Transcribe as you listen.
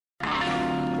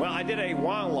I did a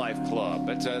wildlife club.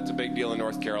 It's a big deal in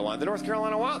North Carolina. The North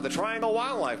Carolina the Triangle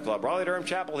Wildlife Club. Raleigh, Durham,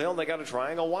 Chapel Hill, they got a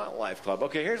Triangle Wildlife Club.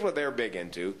 Okay, here's what they're big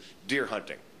into: deer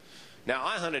hunting. Now,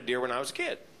 I hunted deer when I was a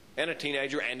kid, and a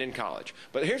teenager, and in college.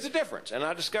 But here's the difference, and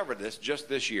I discovered this just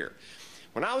this year.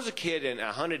 When I was a kid and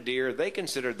I hunted deer, they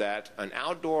considered that an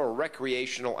outdoor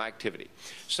recreational activity.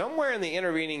 Somewhere in the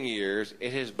intervening years,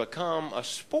 it has become a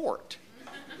sport.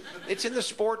 It's in the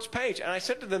sports page. And I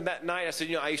said to them that night, I said,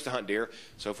 you know, I used to hunt deer,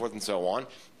 so forth and so on.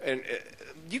 And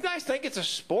you guys think it's a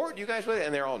sport? You guys really?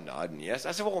 And they're all nodding yes.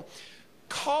 I said, well,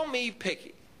 call me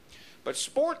picky. But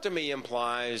sport to me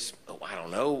implies, oh, I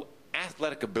don't know,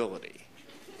 athletic ability.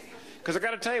 Because I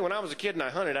got to tell you, when I was a kid and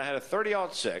I hunted, I had a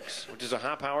 .30-06, which is a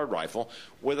high-powered rifle,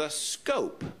 with a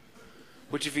scope,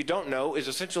 which, if you don't know, is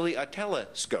essentially a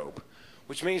telescope.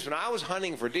 Which means when I was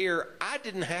hunting for deer, I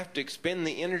didn't have to expend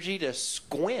the energy to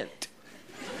squint.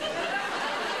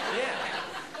 Yeah.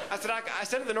 I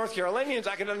said to the North Carolinians,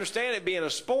 I could understand it being a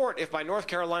sport if by North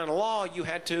Carolina law you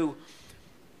had to,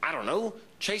 I don't know,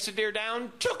 chase a deer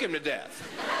down, choke him to death.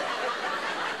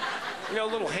 You know,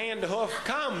 a little hand-to-hoof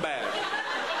combat.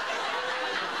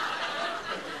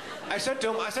 I said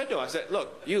to him,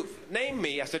 look, name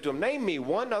me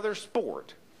one other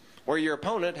sport where your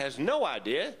opponent has no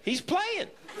idea he's playing.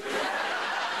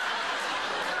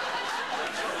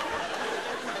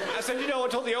 I said, you know,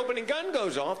 until the opening gun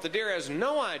goes off, the deer has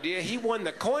no idea he won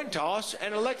the coin toss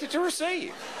and elected to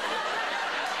receive.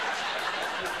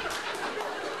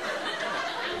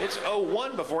 It's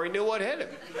 0-1 before he knew what hit him.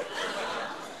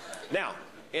 Now,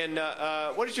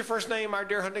 what is your first name, our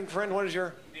deer hunting friend? What is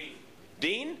your? Dean.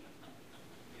 Dean?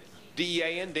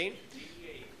 D-E-A-N, Dean?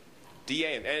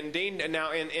 D-E-A-N. And Dean,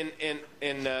 now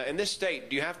in this state,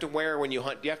 do you have to wear, when you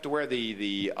hunt, do you have to wear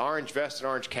the orange vest and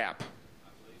orange cap? I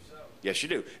believe so. Yes, you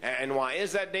do. And why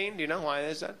is that, Dean? Do you know why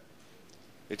is that?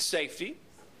 It's safety,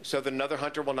 so that another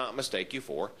hunter will not mistake you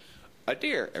for a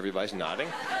deer. Everybody's nodding.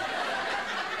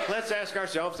 Let's ask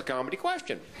ourselves the comedy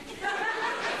question.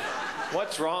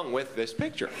 What's wrong with this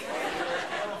picture?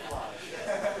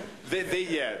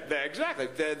 Exactly.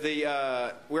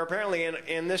 We're apparently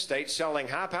in this state selling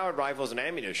high-powered rifles and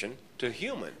ammunition to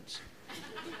humans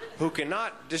who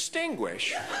cannot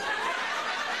distinguish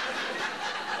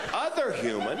other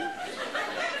humans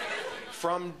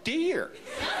from deer.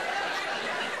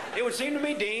 It would seem to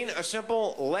me, Dean, a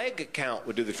simple leg count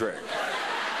would do the trick.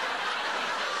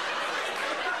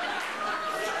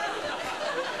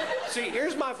 See,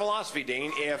 here's my philosophy,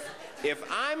 Dean. If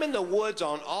I'm in the woods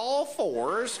on all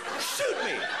fours, shoot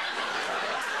me.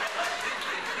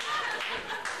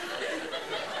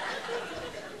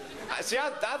 See, I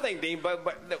think, Dean,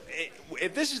 but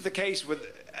if this is the case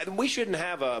we shouldn't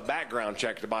have a background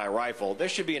check to buy a rifle. There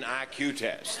should be an IQ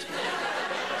test.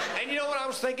 And you know what I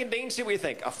was thinking, Dean? See what you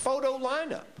think. A photo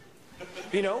lineup.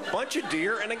 You know, bunch of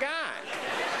deer and a guy.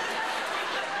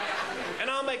 And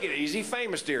I'll make it easy.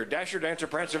 Famous deer. Dasher, Dancer,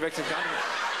 Prancer, Vixen, Comet.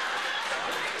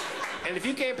 And if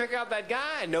you can't pick out that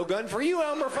guy, no gun for you,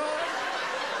 Elmer Fudd.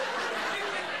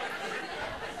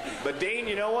 But Dean,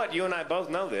 you know what? You and I both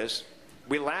know this.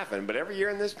 We're laughing, but every year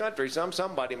in this country,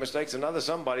 somebody mistakes another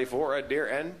somebody for a deer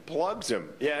and plugs him.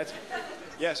 Yes.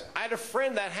 Yes. I had a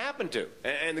friend that happened to.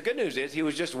 And the good news is he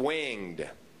was just winged.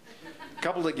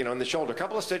 Couple of, in the shoulder. A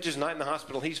couple of stitches, night in the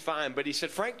hospital. He's fine. But he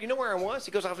said, Frank, do you know where I was?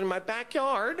 He goes, I was in my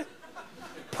backyard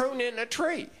pruning a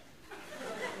tree.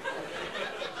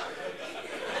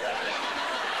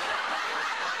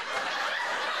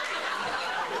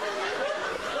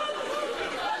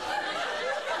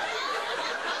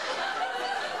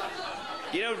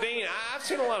 You know, Dean, I've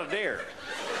seen a lot of deer.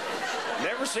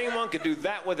 Never seen one could do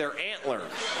that with their antlers.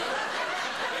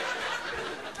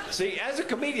 See, as a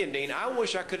comedian, Dean, I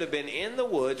wish I could have been in the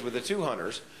woods with the two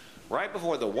hunters right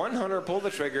before the one hunter pulled the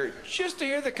trigger just to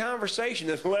hear the conversation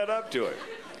that led up to it.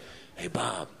 Hey,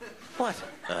 Bob. What?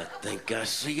 I think I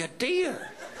see a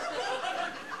deer.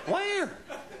 Where?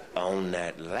 On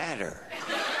that ladder.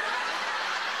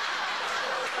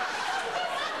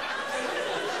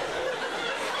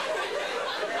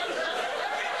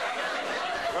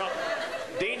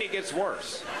 It gets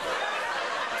worse.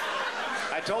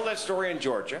 I told that story in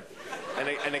Georgia,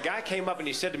 and a guy came up and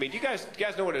he said to me, do you guys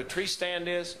know what a tree stand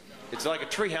is? It's like a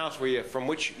tree house from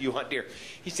which you hunt deer.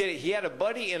 He said he had a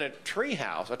buddy in a tree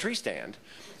house, a tree stand,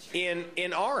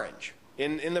 in orange,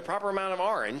 in the proper amount of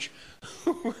orange,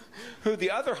 who the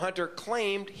other hunter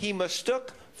claimed he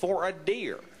mistook for a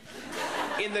deer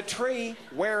in the tree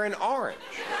wearing orange.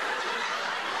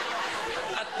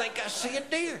 I think I see a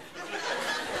deer.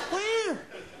 Where?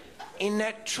 In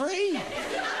that tree.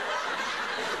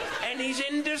 And he's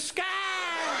in disguise.